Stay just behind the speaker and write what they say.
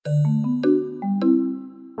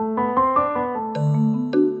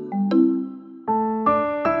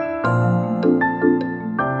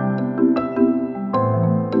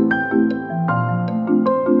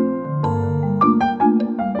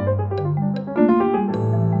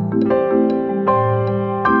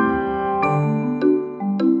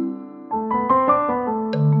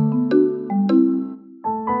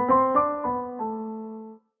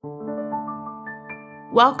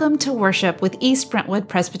Welcome to worship with East Brentwood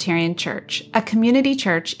Presbyterian Church, a community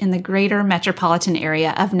church in the greater metropolitan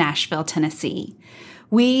area of Nashville, Tennessee.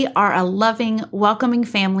 We are a loving, welcoming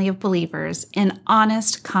family of believers in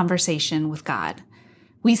honest conversation with God.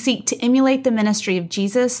 We seek to emulate the ministry of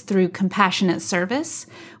Jesus through compassionate service,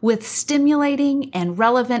 with stimulating and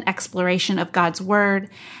relevant exploration of God's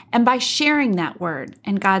Word, and by sharing that Word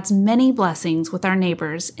and God's many blessings with our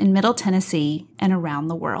neighbors in Middle Tennessee and around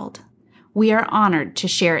the world. We are honored to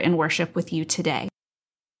share in worship with you today.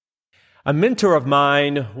 A mentor of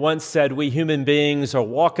mine once said, we human beings are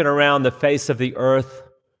walking around the face of the earth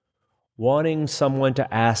wanting someone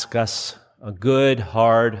to ask us a good,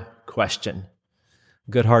 hard question.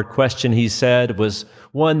 Good, hard question, he said, was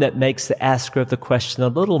one that makes the asker of the question a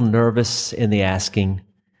little nervous in the asking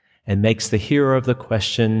and makes the hearer of the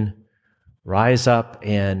question rise up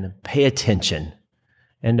and pay attention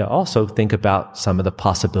and to also think about some of the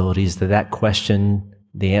possibilities that question,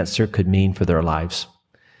 the answer, could mean for their lives.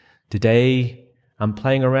 Today, I'm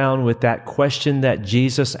playing around with that question that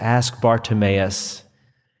Jesus asked Bartimaeus,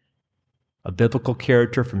 a biblical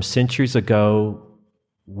character from centuries ago.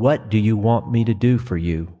 What do you want me to do for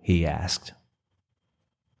you? He asked.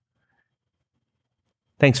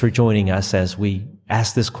 Thanks for joining us as we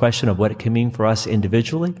ask this question of what it can mean for us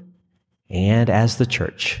individually and as the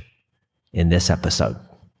church in this episode.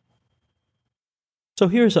 So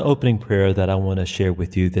here's an opening prayer that I want to share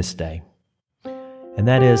with you this day. And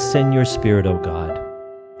that is, send your Spirit, O God,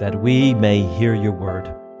 that we may hear your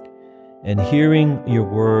word. And hearing your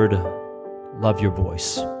word, love your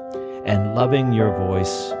voice. And loving your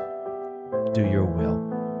voice, do your will.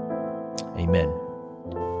 Amen.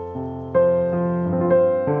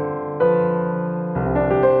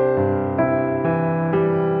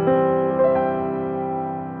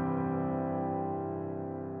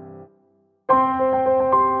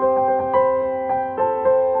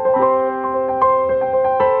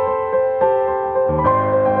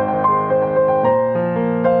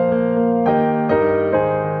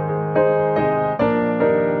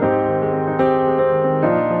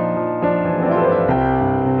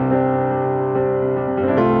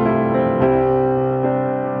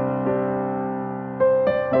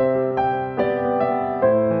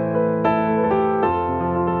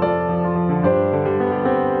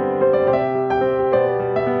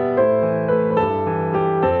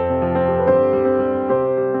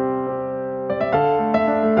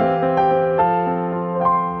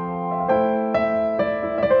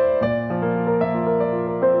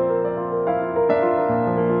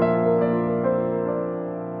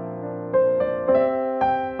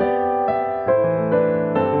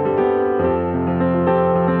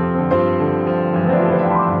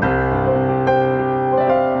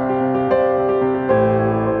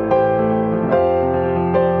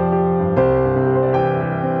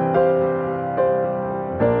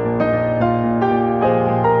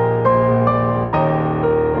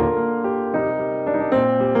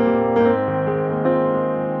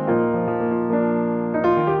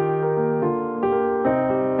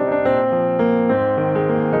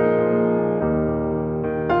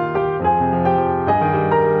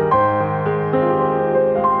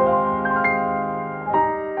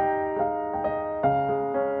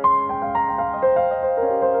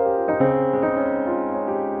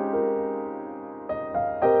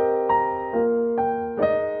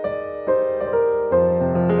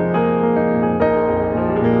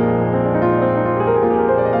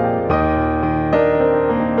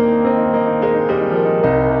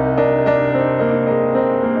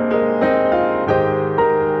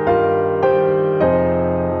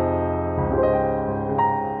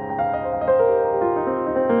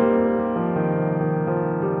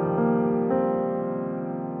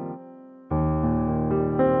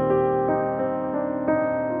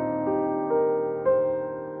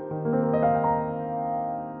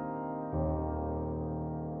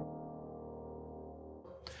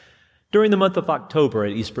 During the month of October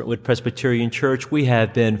at East Brentwood Presbyterian Church, we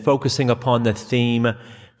have been focusing upon the theme,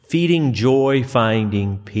 Feeding Joy,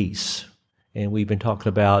 Finding Peace. And we've been talking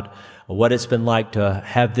about what it's been like to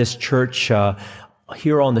have this church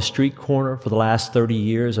here on the street corner for the last 30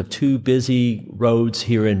 years of two busy roads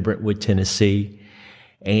here in Brentwood, Tennessee.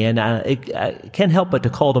 And it can't help but to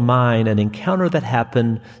call to mind an encounter that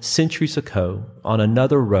happened centuries ago on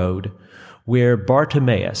another road where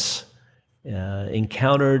Bartimaeus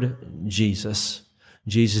encountered Jesus.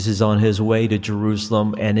 Jesus is on his way to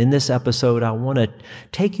Jerusalem, and in this episode, I want to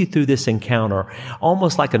take you through this encounter.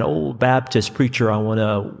 Almost like an old Baptist preacher, I want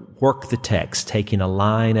to work the text, taking a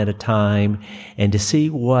line at a time, and to see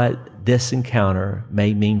what this encounter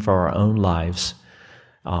may mean for our own lives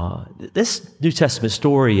This New Testament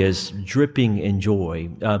story is dripping in joy.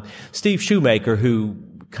 Steve Shoemaker, who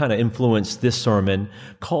kind of influenced this sermon,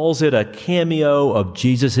 calls it a cameo of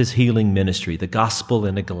Jesus' healing ministry, the gospel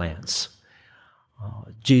in a glance.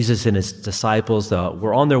 Jesus and his disciples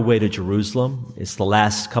were on their way to Jerusalem. It's the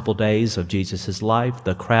last couple days of Jesus' life.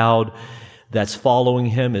 The crowd that's following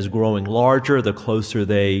him is growing larger the closer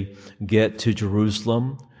they get to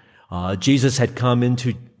Jerusalem. Jesus had come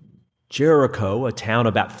into Jericho, a town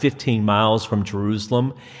about 15 miles from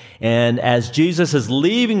Jerusalem. And as Jesus is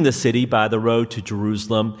leaving the city by the road to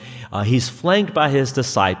Jerusalem, he's flanked by his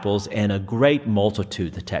disciples and a great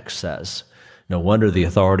multitude, the text says. No wonder the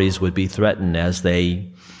authorities would be threatened as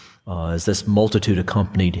this multitude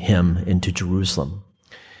accompanied him into Jerusalem.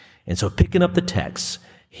 And so picking up the text,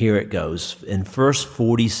 here it goes. In verse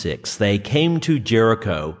 46, they came to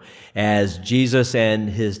Jericho as Jesus and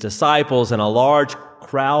his disciples and a large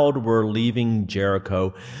crowd were leaving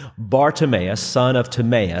Jericho. Bartimaeus, son of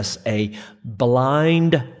Timaeus, a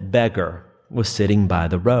blind beggar, was sitting by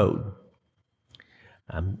the road.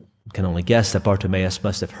 Can only guess that Bartimaeus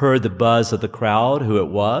must have heard the buzz of the crowd, who it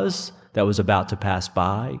was that was about to pass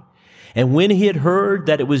by. And when he had heard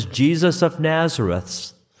that it was Jesus of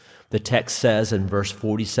Nazareth, the text says in verse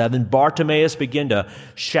 47, Bartimaeus began to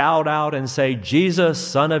shout out and say, "Jesus,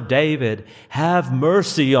 son of David, have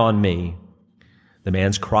mercy on me." The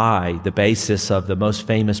man's cry, the basis of the most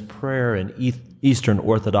famous prayer in Eastern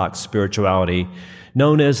Orthodox spirituality,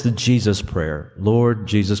 known as the Jesus Prayer. Lord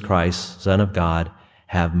Jesus Christ, Son of God,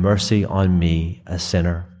 have mercy on me, a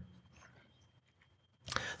sinner.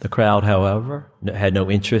 The crowd, however, had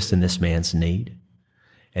no interest in this man's need,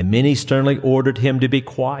 and many sternly ordered him to be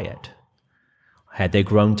quiet. Had they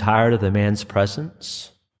grown tired of the man's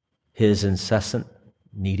presence, his incessant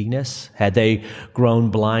neediness? Had they grown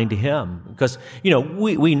blind to him? Because,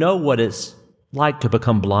 we know what it's like to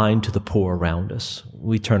become blind to the poor around us.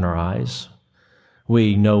 We turn our eyes.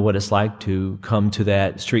 We know what it's like to come to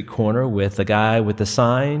that street corner with the guy with the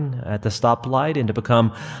sign at the stoplight and to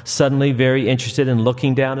become suddenly very interested in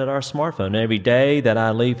looking down at our smartphone. Every day that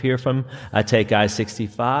I leave here I take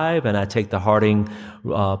I-65 and I take the Harding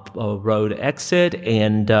Road exit,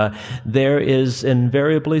 and there is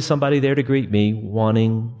invariably somebody there to greet me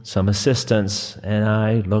wanting some assistance, and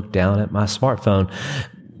I look down at my smartphone.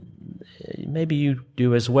 Maybe you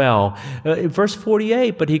do as well. Verse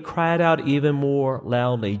 48, but he cried out even more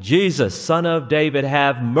loudly, "Jesus, Son of David,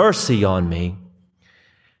 have mercy on me."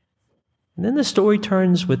 And then the story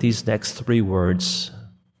turns with these next three words,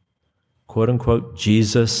 quote unquote,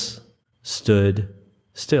 Jesus stood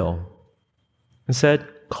still and said,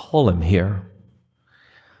 "Call him here."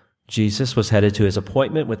 Jesus was headed to his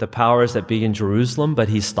appointment with the powers that be in Jerusalem, but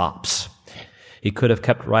he stops. He could have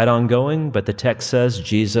kept right on going, but the text says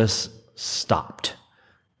Jesus stopped.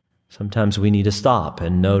 Sometimes we need to stop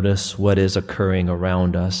and notice what is occurring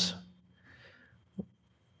around us.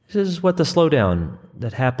 This is what the slowdown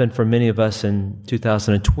that happened for many of us in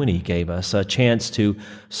 2020 gave us, a chance to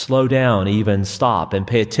slow down, even stop, and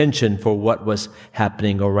pay attention for what was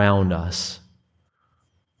happening around us.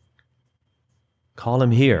 Call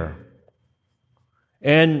him here.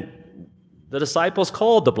 And the disciples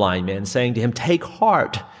called the blind man, saying to him, "Take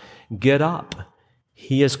heart, get up.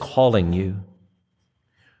 He is calling you."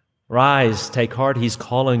 Rise, take heart, he's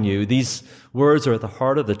calling you. These words are at the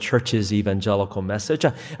heart of the church's evangelical message.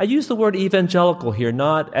 I use the word evangelical here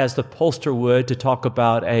not as the pollster would to talk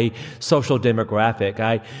about a social demographic.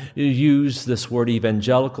 I use this word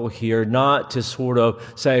evangelical here not to sort of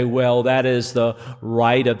say, well, that is the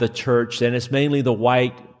right of the church, and it's mainly the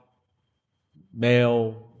white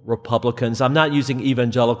male Republicans. I'm not using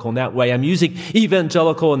evangelical in that way. I'm using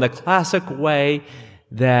evangelical in the classic way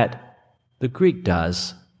that the Greek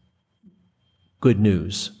does. Good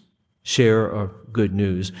news. Share of good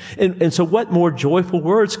news. And so what more joyful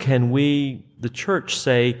words can we, the church,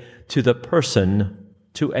 say to a person?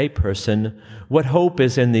 What hope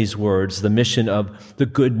is in these words? The mission of the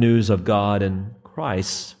good news of God and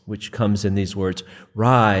Christ, which comes in these words,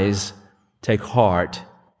 "Rise, take heart,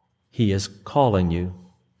 he is calling you."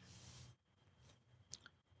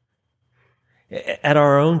 At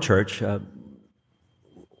our own church, I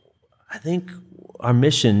think our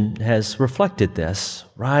mission has reflected this.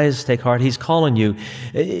 Rise, take heart, he's calling you.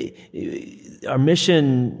 Our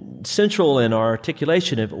mission, central in our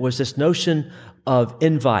articulation, was this notion of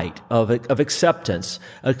invite, of acceptance,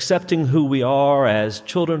 accepting who we are as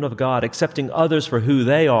children of God, accepting others for who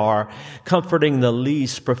they are, comforting the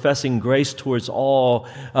least, professing grace towards all,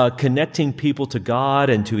 connecting people to God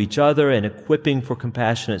and to each other, and equipping for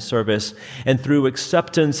compassionate service. And through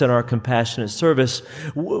acceptance and our compassionate service,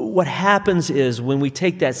 what happens is when we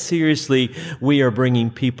take that seriously, we are bringing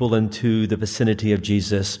people into the vicinity of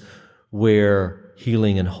Jesus where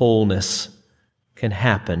healing and wholeness can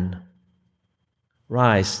happen.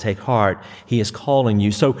 Rise, take heart. He is calling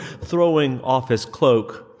you. So throwing off his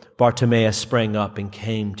cloak, Bartimaeus sprang up and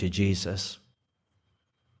came to Jesus.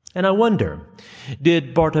 And I wonder,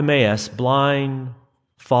 did Bartimaeus, blind,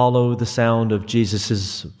 follow the sound of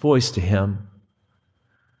Jesus' voice to him?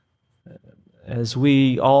 As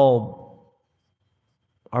we all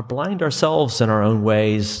are blind ourselves in our own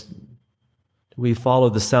ways, we follow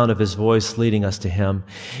the sound of his voice leading us to him.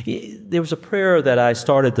 There was a prayer that I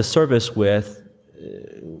started the service with.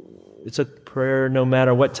 It's a prayer no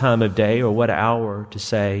matter what time of day or what hour to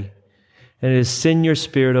say. And it is, send your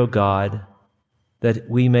Spirit, O God, that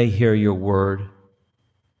we may hear your word.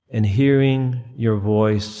 And hearing your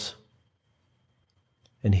voice,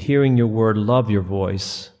 and hearing your word, love your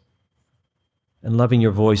voice. And loving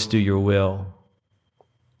your voice, do your will.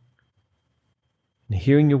 And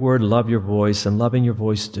hearing your word, love your voice, and loving your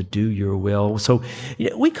voice to do your will. So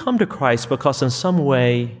we come to Christ because in some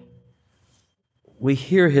way we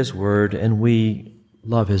hear his word and we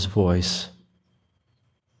love his voice.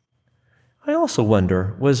 I also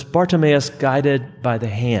wonder, was Bartimaeus guided by the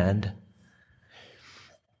hand?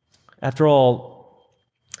 After all,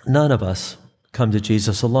 none of us come to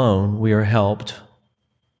Jesus alone. We are helped.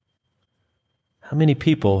 How many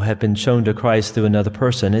people have been shown to Christ through another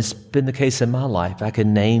person? It's been the case in my life. I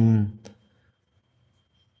can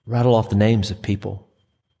rattle off the names of people.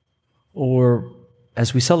 Or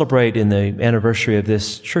as we celebrate in the anniversary of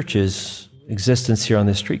this church's existence here on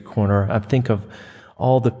this street corner, I think of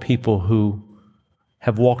all the people who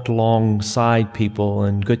have walked alongside people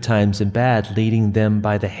in good times and bad, leading them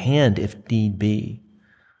by the hand if need be.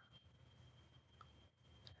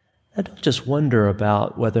 I don't just wonder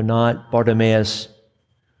about whether or not Bartimaeus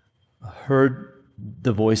heard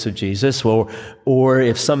the voice of Jesus, or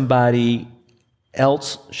if somebody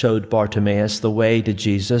else showed Bartimaeus the way to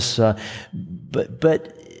Jesus.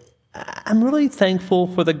 But I'm really thankful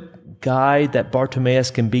for the guide that Bartimaeus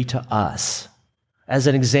can be to us, as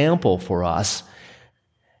an example for us.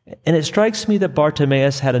 And it strikes me that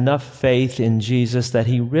Bartimaeus had enough faith in Jesus that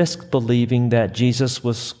he risked believing that Jesus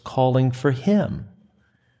was calling for him,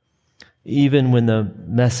 even when the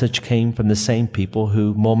message came from the same people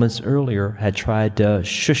who moments earlier had tried to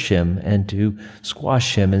shush him and to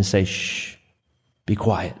squash him and say, shh, be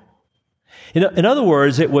quiet. In other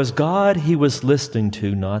words, it was God he was listening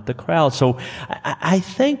to, not the crowd. So I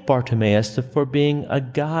thank Bartimaeus for being a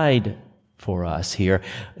guide for us here.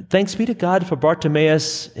 Thanks be to God for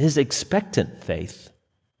Bartimaeus, his expectant faith,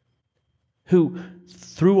 who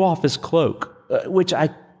threw off his cloak, which I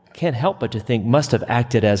can't help but to think must have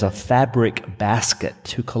acted as a fabric basket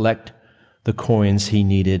to collect the coins he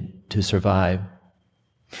needed to survive.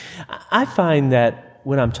 I find that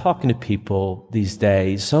when I'm talking to people these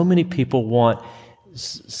days, so many people want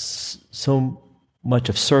so much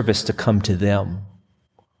of service to come to them.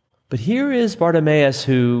 But here is Bartimaeus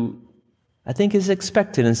who I think is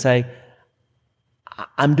expected and say,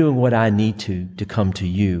 I'm doing what I need to come to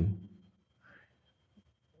you.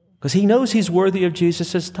 Because he knows he's worthy of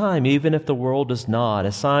Jesus' time, even if the world does not,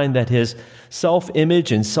 a sign that his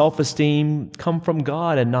self-image and self-esteem come from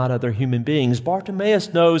God and not other human beings.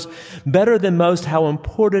 Bartimaeus knows better than most how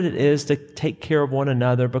important it is to take care of one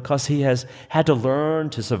another because he has had to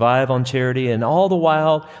learn to survive on charity, and all the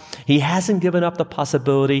while, he hasn't given up the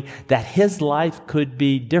possibility that his life could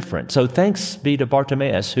be different. So thanks be to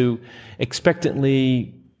Bartimaeus, who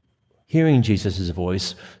expectantly, hearing Jesus'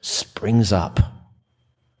 voice, springs up.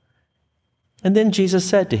 And then Jesus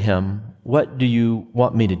said to him, what do you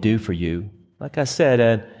want me to do for you? Like I said,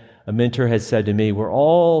 a mentor had said to me, we're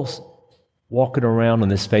all walking around on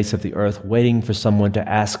this face of the earth waiting for someone to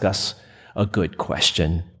ask us a good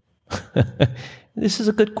question. This is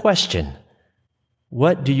a good question.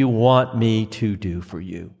 What do you want me to do for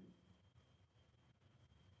you?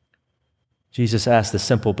 Jesus asked the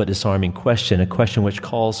simple but disarming question, a question which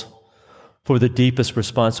calls for the deepest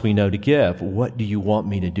response we know to give. What do you want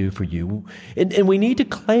me to do for you? And we need to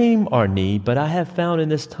claim our need, but I have found in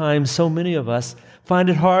this time so many of us find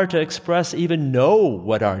it hard to express, even know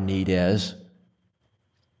what our need is.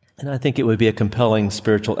 And I think it would be a compelling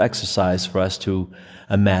spiritual exercise for us to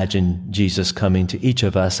imagine Jesus coming to each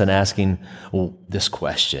of us and asking this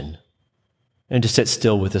question. and to sit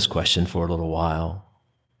still with this question for a little while.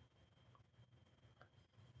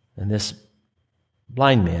 And this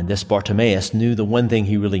blind man, this Bartimaeus, knew the one thing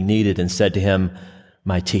he really needed and said to him,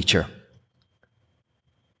 "My teacher,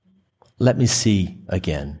 let me see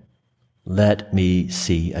again. Let me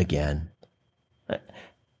see again."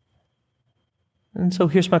 And so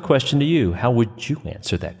here's my question to you. How would you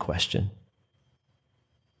answer that question?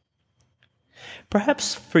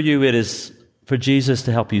 Perhaps for you it is for Jesus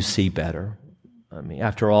to help you see better. I mean,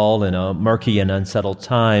 after all, in a murky and unsettled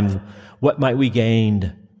time, what might we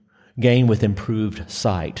gain with improved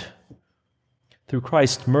sight? Through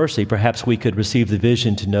Christ's mercy, perhaps we could receive the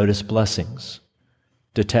vision to notice blessings,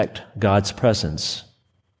 detect God's presence,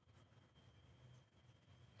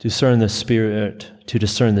 to discern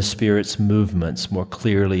the Spirit's movements more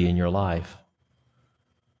clearly in your life,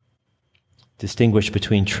 distinguish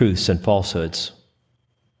between truths and falsehoods,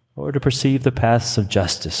 or to perceive the paths of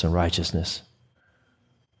justice and righteousness.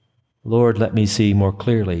 Lord, let me see more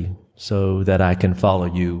clearly so that I can follow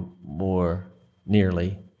you more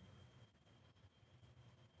nearly.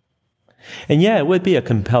 And yeah, it would be a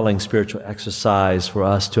compelling spiritual exercise for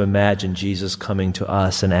us to imagine Jesus coming to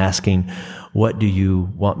us and asking, "What do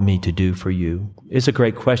you want me to do for you?" It's a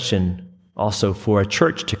great question also for a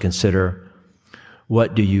church to consider.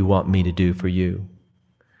 What do you want me to do for you?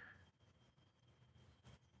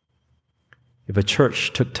 If a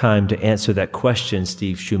church took time to answer that question,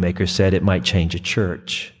 Steve Shoemaker said, it might change a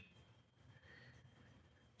church.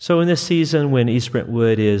 So in this season, when East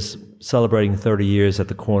Brentwood is celebrating 30 years at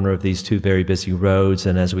the corner of these two very busy roads,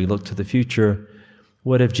 and as we look to the future,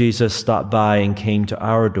 what if Jesus stopped by and came to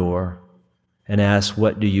our door and asked,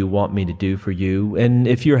 "What do you want me to do for you?" And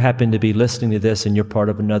if you happen to be listening to this and you're part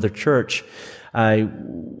of another church, I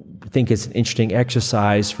think it's an interesting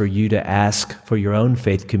exercise for you to ask for your own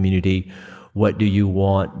faith community, what do you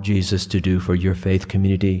want Jesus to do for your faith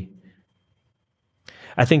community?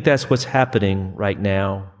 I think that's what's happening right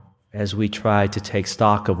now as we try to take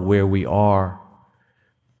stock of where we are.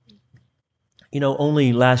 You know,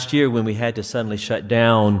 only last year when we had to suddenly shut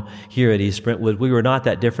down here at East Brentwood, we were not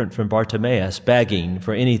that different from Bartimaeus, begging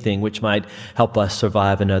for anything which might help us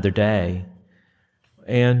survive another day.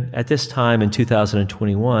 And at this time in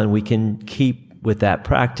 2021, we can keep with that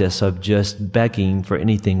practice of just begging for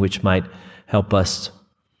anything which might help us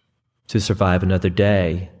to survive another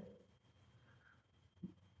day.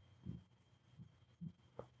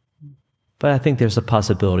 But I think there's a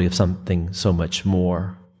possibility of something so much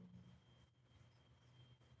more.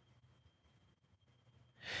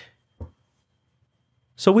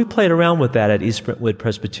 So we played around with that at East Brentwood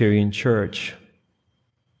Presbyterian Church.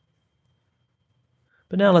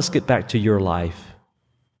 But now let's get back to your life.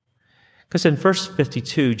 Because in verse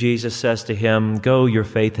 52, Jesus says to him, "Go, your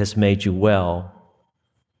faith has made you well."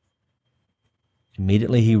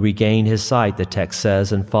 Immediately he regained his sight, the text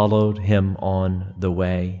says, and followed him on the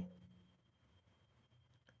way.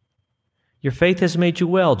 "Your faith has made you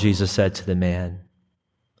well," Jesus said to the man.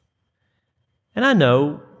 And I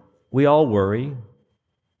know we all worry.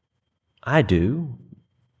 I do.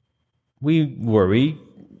 We worry,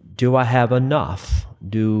 do I have enough?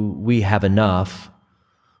 Do we have enough?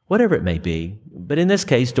 Whatever it may be. But in this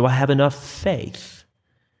case, do I have enough faith?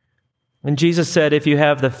 And Jesus said, if you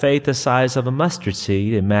have the faith the size of a mustard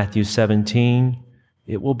seed in Matthew 17,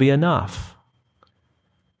 it will be enough.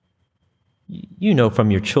 You know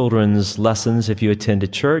from your children's lessons, if you attend a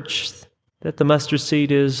church, that the mustard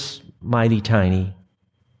seed is mighty tiny.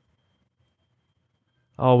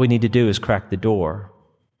 All we need to do is crack the door.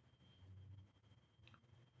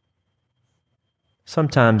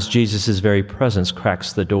 Sometimes Jesus' very presence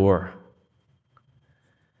cracks the door.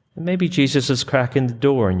 And maybe Jesus is cracking the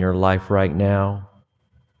door in your life right now.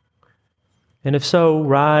 And if so,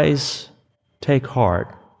 rise, take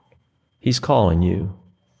heart. He's calling you.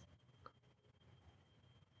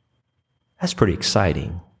 That's pretty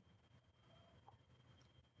exciting.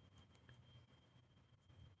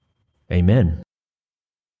 Amen.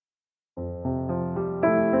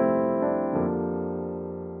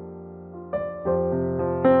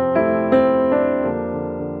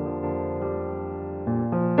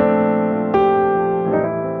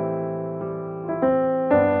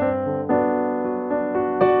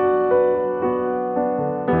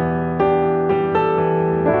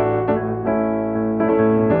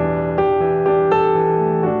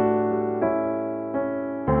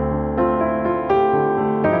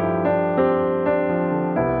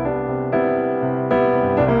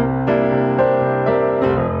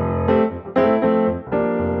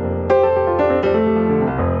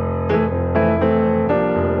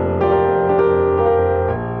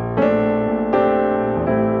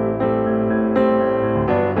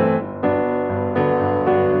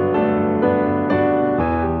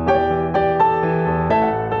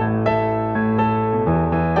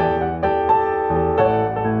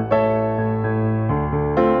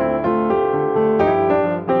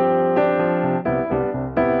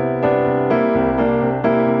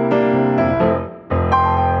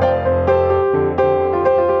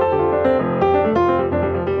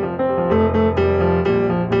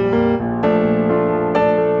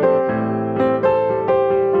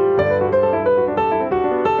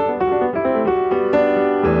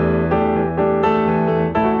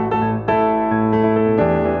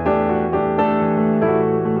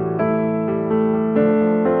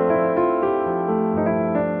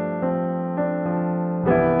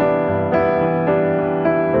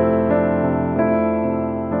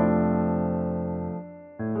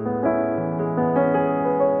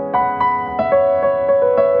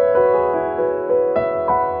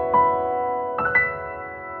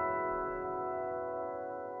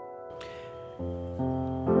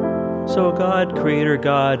 God, Creator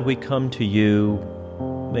God, we come to you.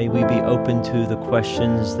 May we be open to the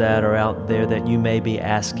questions that are out there that you may be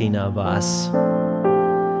asking of us,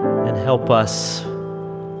 and help us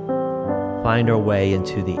find our way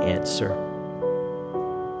into the answer.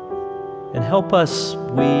 And help us,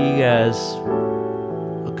 we as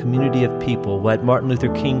a community of people, what Martin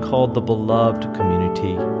Luther King called the beloved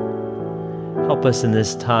community, help us in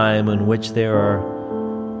this time in which there are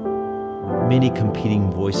many competing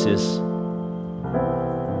voices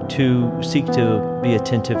to seek to be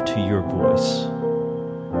attentive to your voice.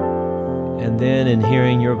 And then in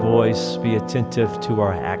hearing your voice, be attentive to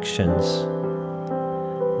our actions,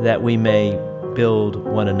 that we may build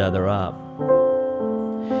one another up.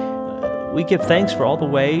 We give thanks for all the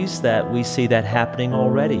ways that we see that happening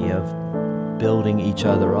already, of building each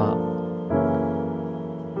other up.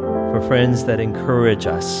 For friends that encourage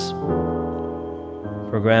us,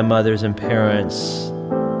 for grandmothers and parents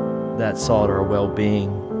that sought our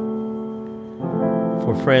well-being,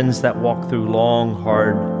 for friends that walk through long,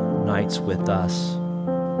 hard nights with us,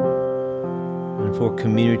 and for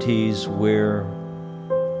communities where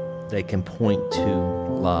they can point to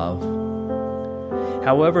love.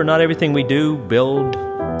 However, not everything we do build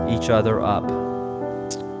each other up.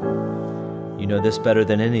 You know this better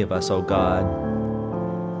than any of us, oh God.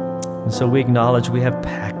 And so we acknowledge we have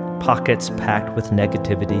pockets packed with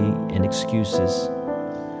negativity and excuses.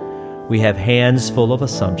 We have hands full of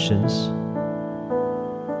assumptions.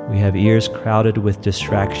 We have ears crowded with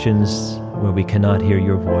distractions where we cannot hear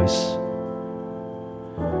your voice.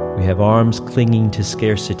 We have arms clinging to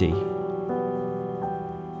scarcity.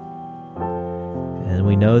 And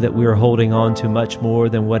we know that we are holding on to much more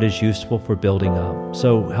than what is useful for building up.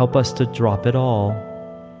 So help us to drop it all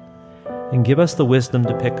and give us the wisdom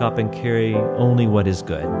to pick up and carry only what is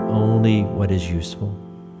good, only what is useful.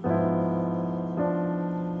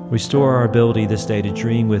 Restore our ability this day to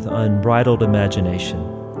dream with unbridled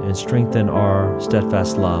imagination, and strengthen our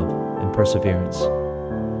steadfast love and perseverance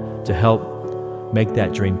to help make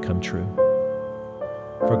that dream come true.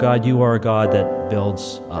 For God, you are a God that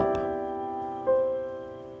builds up.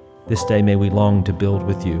 This day may we long to build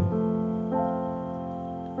with you.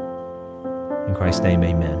 In Christ's name,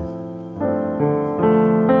 amen.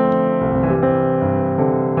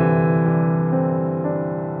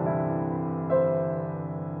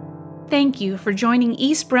 Thank you for joining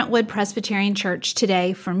East Brentwood Presbyterian Church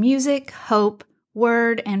today for music, hope,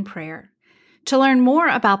 word, and prayer. To learn more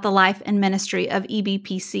about the life and ministry of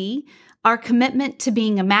EBPC, our commitment to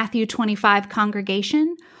being a Matthew 25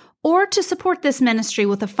 congregation, or to support this ministry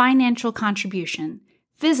with a financial contribution,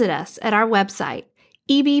 visit us at our website,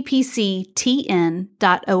 ebpctn.org,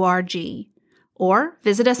 or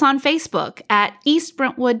visit us on Facebook at East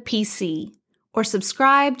Brentwood PC, or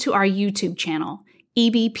subscribe to our YouTube channel,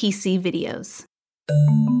 EBPC Videos.